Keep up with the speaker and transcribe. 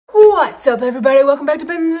What's up, everybody? Welcome back to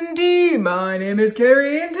Pens and Tea. My name is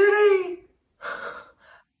Carrie, and today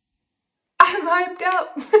I'm hyped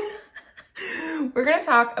up. We're gonna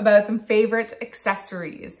talk about some favorite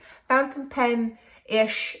accessories, fountain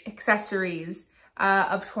pen-ish accessories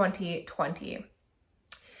of 2020.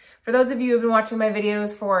 For those of you who have been watching my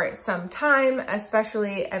videos for some time,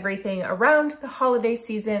 especially everything around the holiday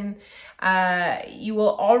season, you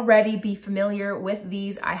will already be familiar with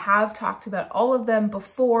these. I have talked about all of them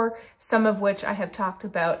before, some of which I have talked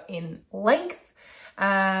about in length,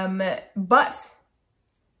 but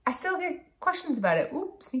I still get questions about it.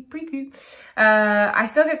 Oops, sneak preview. I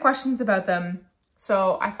still get questions about them.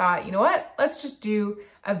 So I thought, you know what? Let's just do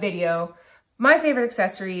a video, my favorite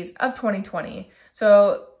accessories of 2020.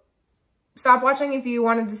 So stop watching if you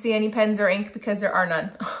wanted to see any pens or ink because there are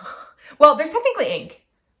none. Well, there's technically ink,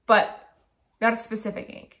 but not a specific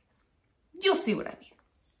ink. You'll see what I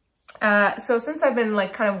mean. So since I've been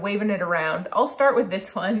like kind of waving it around, I'll start with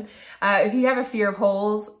this one. If you have a fear of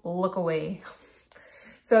holes, look away.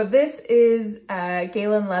 So this is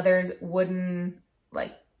Galen Leather's wooden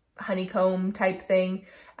like honeycomb type thing.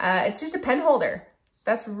 It's just a pen holder.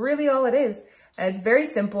 That's really all it is. It's very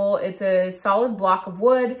simple. It's a solid block of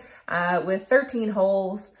wood with 13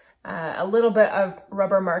 holes, a little bit of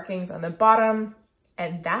rubber markings on the bottom,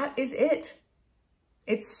 and that is it.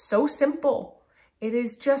 It's so simple. It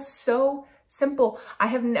is just so simple. I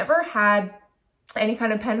have never had any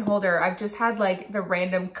kind of pen holder. I've just had like the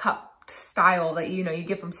random cupped style that, you know, you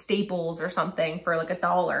get from Staples or something for like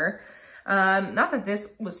 $1. Not that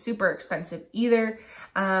this was super expensive either,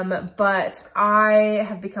 but I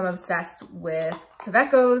have become obsessed with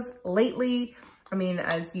Kavecos lately. I mean,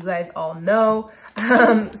 as you guys all know,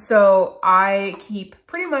 so I keep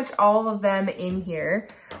pretty much all of them in here.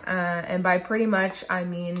 And by pretty much, I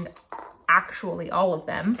mean actually all of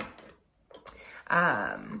them.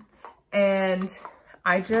 And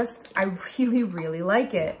I really, really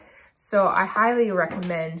like it. So I highly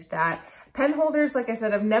recommend that. Pen holders, like I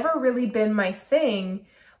said, have never really been my thing,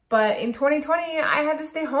 but in 2020, I had to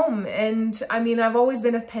stay home. And I mean, I've always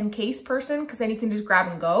been a pen case person because then you can just grab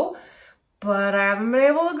and go, but I haven't been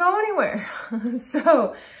able to go anywhere.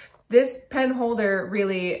 So this pen holder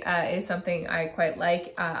really is something I quite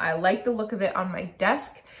like. I like the look of it on my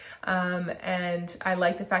desk. And I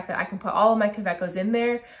like the fact that I can put all of my Kavecos in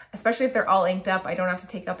there, especially if they're all inked up. I don't have to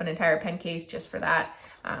take up an entire pen case just for that.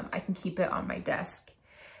 I can keep it on my desk.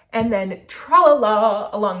 And then tra-la-la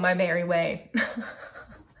along my merry way.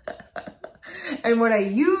 And what I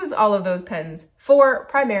use all of those pens for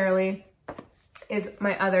primarily is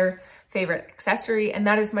my other favorite accessory, and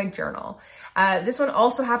that is my journal. This one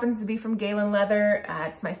also happens to be from Galen Leather.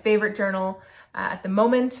 It's my favorite journal at the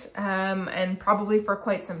moment, and probably for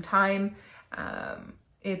quite some time.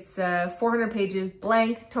 It's 400 pages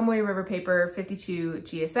blank, Tomoe River paper, 52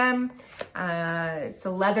 GSM. It's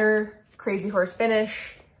a leather Crazy Horse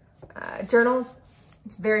finish journal.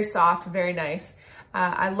 It's very soft, very nice.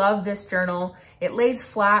 I love this journal. It lays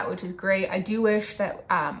flat, which is great. I do wish that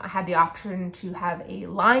I had the option to have a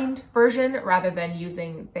lined version rather than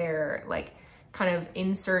using their like kind of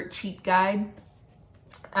insert cheat guide.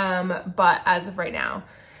 But as of right now,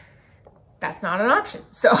 that's not an option.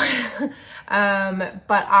 So,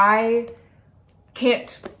 but I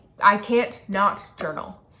can't not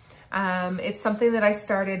journal. It's something that I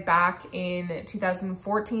started back in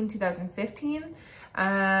 2014, 2015,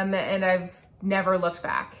 and I've never looked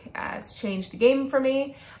back. It's changed the game for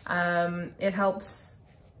me. It helps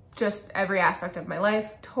just every aspect of my life,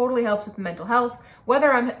 totally helps with mental health,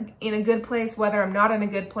 whether I'm in a good place, whether I'm not in a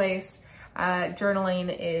good place.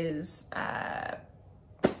 Journaling is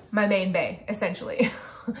my main bae, essentially.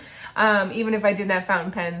 Even if I didn't have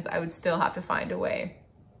fountain pens, I would still have to find a way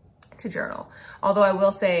to journal. Although I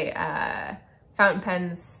will say fountain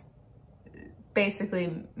pens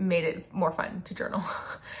basically made it more fun to journal.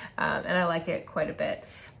 And I like it quite a bit.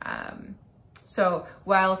 So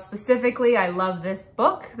while specifically I love this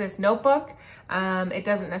book, this notebook, it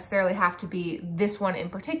doesn't necessarily have to be this one in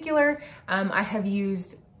particular. I have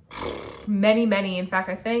used many, in fact,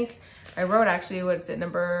 I think I wrote actually, what's it,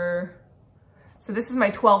 so this is my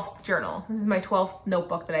 12th journal. This is my 12th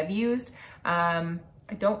notebook that I've used.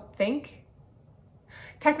 I don't think,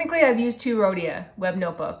 technically I've used 2 Rhodia web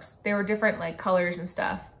notebooks. They were different like colors and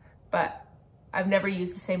stuff, but I've never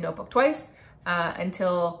used the same notebook twice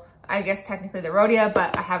until I guess technically the Rhodia,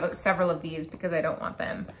 but I have several of these because I don't want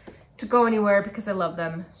them to go anywhere because I love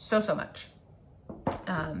them so much.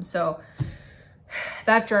 So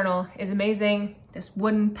that journal is amazing. This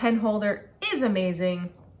wooden pen holder is amazing.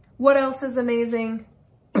 What else is amazing?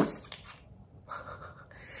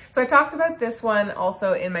 So I talked about this one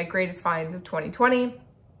also in my greatest finds of 2020.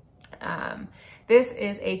 This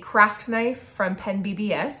is a craft knife from Pen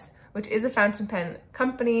BBS, which is a fountain pen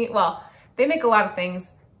company. Well, they make a lot of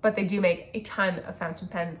things, but they do make a ton of fountain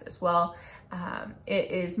pens as well.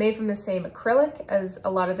 It is made from the same acrylic as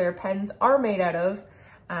a lot of their pens are made out of.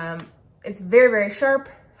 It's very, very sharp,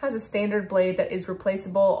 has a standard blade that is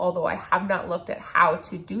replaceable, although I have not looked at how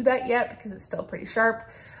to do that yet because it's still pretty sharp.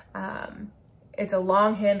 It's a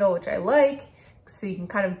long handle, which I like, so you can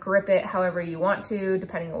kind of grip it however you want to,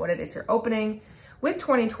 depending on what it is you're opening. With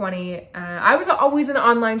 2020, I was always an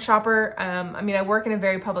online shopper. I mean, I work in a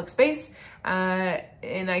very public space,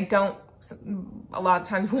 and I don't a lot of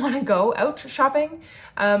times want to go out shopping.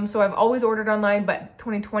 So I've always ordered online, but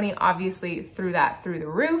 2020 obviously threw that through the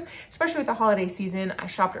roof, especially with the holiday season. I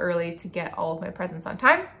shopped early to get all of my presents on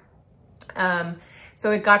time. So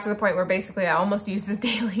it got to the point where basically I almost use this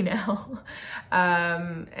daily now.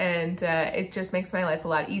 It just makes my life a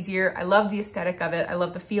lot easier. I love the aesthetic of it. I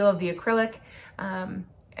love the feel of the acrylic. And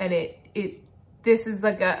this is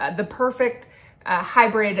like the perfect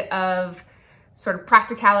hybrid of sort of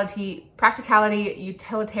practicality,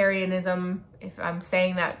 utilitarianism, if I'm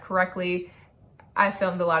saying that correctly. I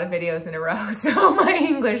filmed a lot of videos in a row, so my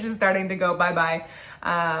English is starting to go bye-bye,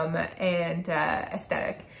 and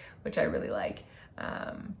aesthetic, which I really like.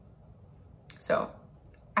 So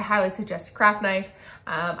I highly suggest a craft knife.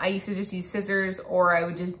 I used to just use scissors, or I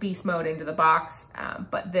would just beast mode into the box,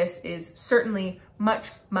 but this is certainly much,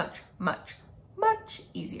 much, much, much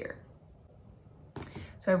easier.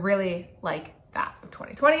 So I really like that of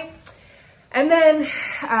 2020. And then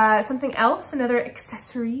something else, another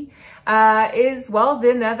accessory, is, well,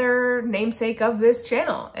 another namesake of this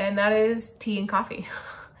channel, and that is tea and coffee.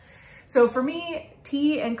 So for me,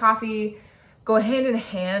 tea and coffee go hand in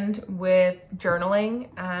hand with journaling.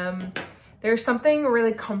 There's something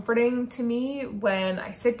really comforting to me when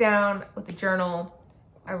I sit down with a journal,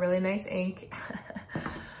 a really nice ink,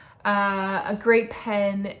 a great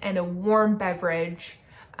pen, and a warm beverage.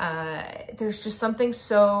 There's just something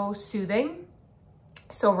so soothing,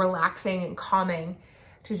 so relaxing and calming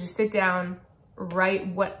to just sit down, write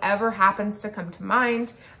whatever happens to come to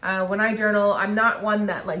mind. When I journal, I'm not one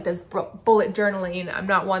that like does bullet journaling. I'm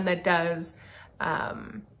not one that does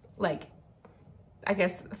like, I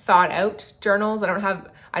guess, thought out journals. I don't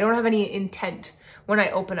have any intent when I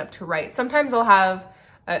open up to write. Sometimes I'll have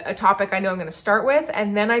a topic I know I'm going to start with,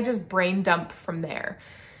 and then I just brain dump from there.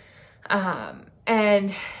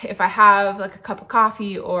 And if I have like a cup of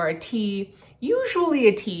coffee or a tea, usually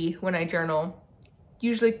a tea when I journal,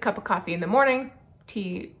 usually a cup of coffee in the morning,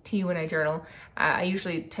 tea when I journal. I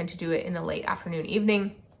usually tend to do it in the late afternoon,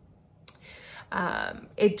 evening.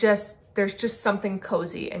 There's just something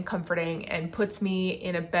cozy and comforting and puts me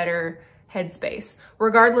in a better headspace.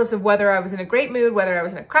 Regardless of whether I was in a great mood, whether I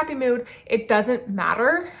was in a crappy mood, it doesn't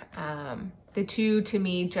matter. The two to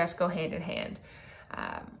me just go hand in hand.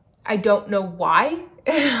 I don't know why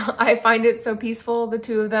I find it so peaceful, the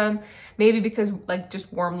two of them. Maybe because like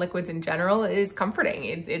just warm liquids in general is comforting.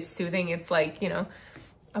 It's soothing. It's like, you know,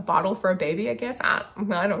 a bottle for a baby, I guess. I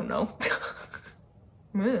don't know.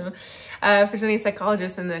 If there's any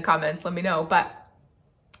psychologists in the comments, let me know. But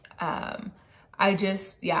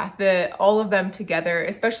all of them together,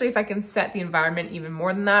 especially if I can set the environment even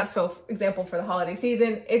more than that. So for example, for the holiday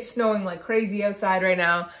season, it's snowing like crazy outside right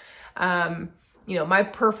now. You know, my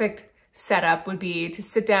perfect setup would be to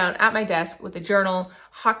sit down at my desk with a journal,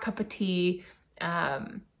 hot cup of tea.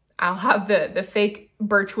 I'll have the fake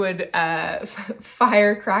birchwood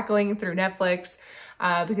fire crackling through Netflix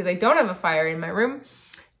because I don't have a fire in my room.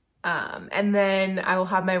 And then I will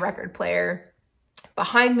have my record player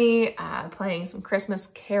behind me playing some Christmas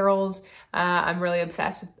carols. I'm really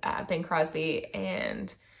obsessed with Bing Crosby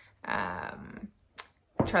and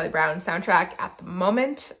Charlie Brown soundtrack at the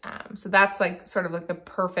moment. So that's like sort of like the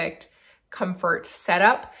perfect comfort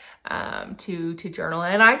setup to journal.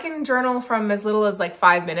 And I can journal from as little as like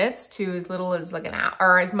 5 minutes to as little as like an hour,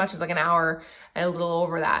 or as much as like an hour and a little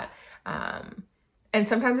over that. And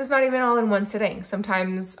sometimes it's not even all in one sitting.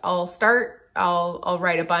 Sometimes I'll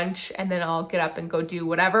write a bunch and then I'll get up and go do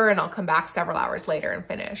whatever, and I'll come back several hours later and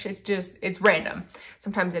finish. It's random.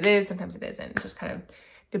 Sometimes it is, sometimes it isn't. It just kind of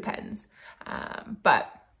depends. But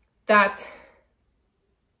that's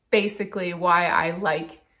basically why I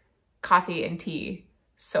like coffee and tea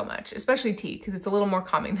so much, especially tea, because it's a little more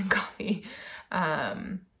calming than coffee.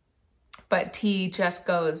 But tea just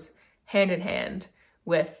goes hand in hand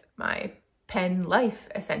with my pen life,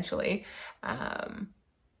 essentially.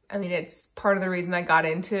 I mean, it's part of the reason I got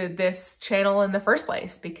into this channel in the first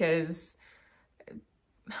place, because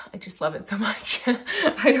I just love it so much.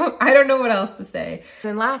 I don't know what else to say.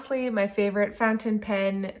 And then lastly, my favorite fountain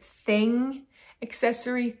pen thing,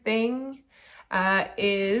 accessory thing,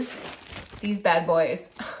 is these bad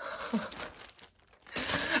boys.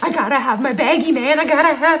 I gotta have my baggie, man. I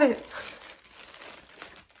gotta have it.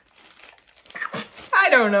 I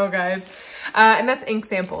don't know, guys. And that's ink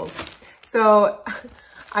samples. So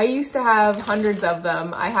I used to have hundreds of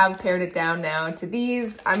them. I have pared it down now to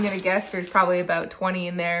these. I'm gonna guess there's probably about 20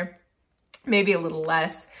 in there, maybe a little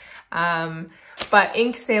less. But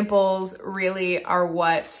ink samples really are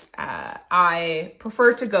what I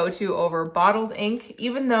prefer to go to over bottled ink,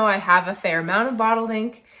 even though I have a fair amount of bottled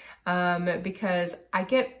ink, because I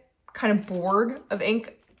get kind of bored of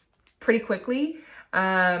ink pretty quickly.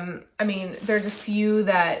 I mean, there's a few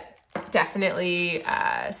that definitely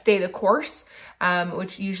stay the course,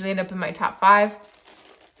 which usually end up in my top 5.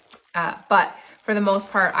 But for the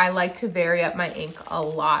most part, I like to vary up my ink a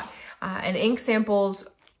lot. And ink samples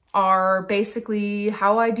are basically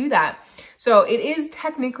how I do that. So it is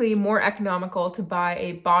technically more economical to buy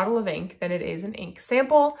a bottle of ink than it is an ink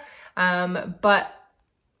sample, but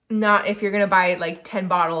not if you're gonna buy like 10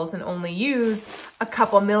 bottles and only use a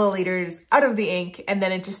couple milliliters out of the ink, and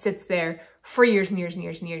then it just sits there for years and years and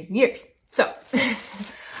years and years and years. So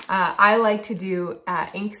I like to do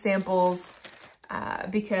ink samples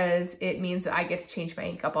because it means that I get to change my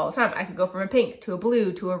ink up all the time. I could go from a pink to a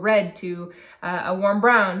blue to a red to a warm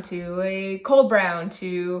brown to a cold brown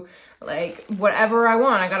to like whatever I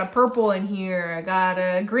want. I got a purple in here, I got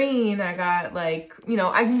a green, I got like, you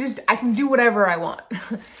know, I can do whatever I want.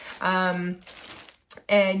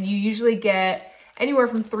 And you usually get anywhere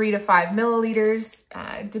from 3 to 5 milliliters,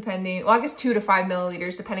 depending, well, I guess 2 to 5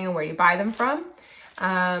 milliliters, depending on where you buy them from.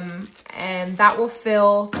 And that will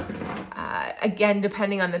fill, again,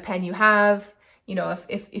 depending on the pen you have. You know,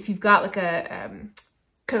 if you've got like a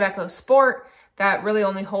Kaweco Sport, that really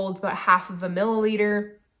only holds about half of a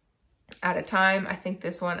milliliter at a time. I think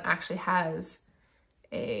this one actually has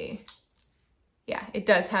a, yeah, it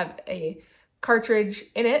does have a cartridge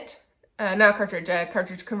in it. Not a cartridge, a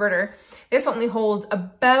cartridge converter. This only holds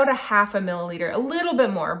about a half a milliliter, a little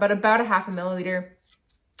bit more, but about a half a milliliter.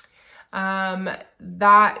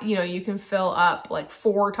 That, you know, you can fill up like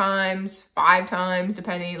 4 times, 5 times,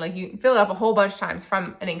 depending, like you can fill it up a whole bunch of times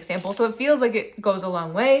from an ink sample. So it feels like it goes a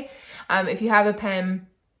long way. If you have a pen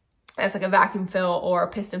that's like a vacuum fill or a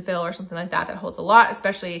piston fill or something like that, that holds a lot,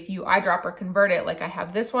 especially if you eyedropper convert it like I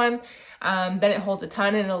have this one, then it holds a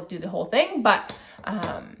ton and it'll do the whole thing. But,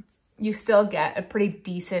 you still get a pretty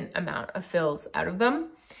decent amount of fills out of them.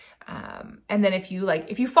 And then if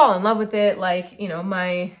you fall in love with it, like, you know,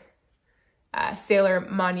 my Sailor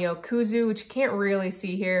Manyo Kuzu, which you can't really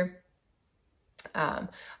see here.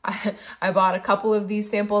 I bought a couple of these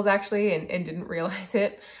samples actually and didn't realize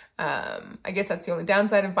it. I guess that's the only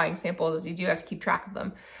downside of buying samples, is you do have to keep track of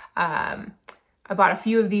them. I bought a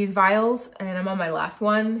few of these vials and I'm on my last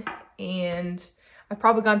one, and I've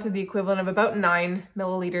probably gone through the equivalent of about 9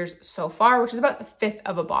 milliliters so far, which is about the 1/5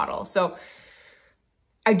 of a bottle. So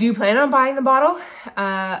I do plan on buying the bottle,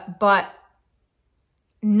 but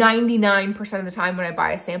 99% of the time when I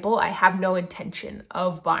buy a sample, I have no intention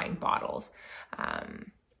of buying bottles.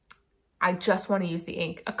 I just want to use the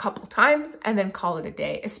ink a couple times and then call it a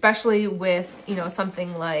day, especially with, you know,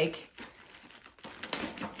 something like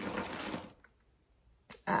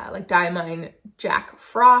Diamine Jack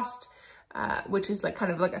Frost, which is like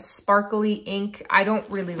kind of like a sparkly ink. I don't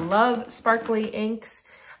really love sparkly inks,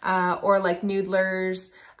 or like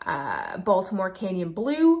Noodler's Baltimore Canyon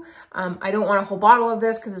Blue. I don't want a whole bottle of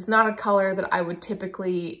this because it's not a color that I would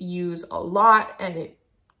typically use a lot, and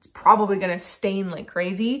it's probably gonna stain like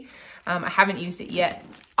crazy. I haven't used it yet,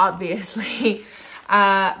 obviously,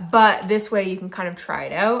 but this way you can kind of try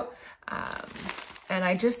it out. And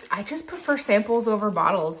I just prefer samples over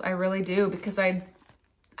bottles. I really do, because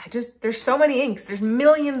there's so many inks, there's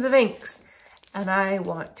millions of inks, and I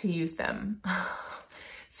want to use them.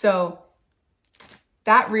 So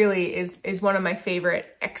that really is one of my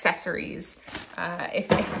favorite accessories. I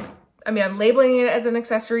mean, I'm labeling it as an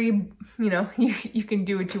accessory, you know, you can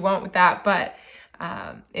do what you want with that, but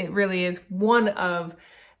it really is one of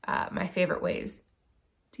my favorite ways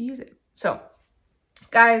to use it. So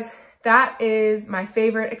guys, that is my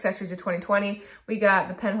favorite accessories of 2020. We got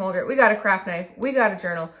the pen holder, we got a craft knife, we got a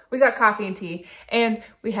journal, we got coffee and tea, and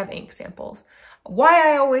we have ink samples.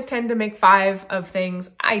 Why I always tend to make 5 of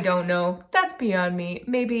things, I don't know. That's beyond me.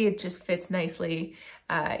 Maybe it just fits nicely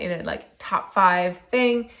in a like top 5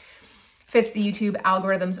 thing. Fits the YouTube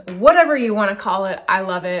algorithms, whatever you want to call it. I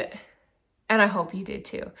love it. And I hope you did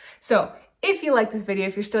too. So If you like this video,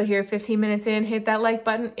 if you're still here 15 minutes in, hit that like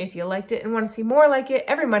button. If you liked it and want to see more like it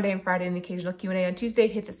every Monday and Friday and the occasional Q&A on Tuesday,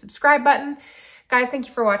 hit the subscribe button. Guys, thank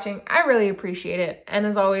you for watching. I really appreciate it. And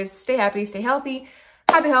as always, stay happy, stay healthy,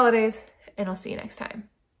 happy holidays, and I'll see you next time.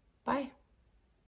 Bye.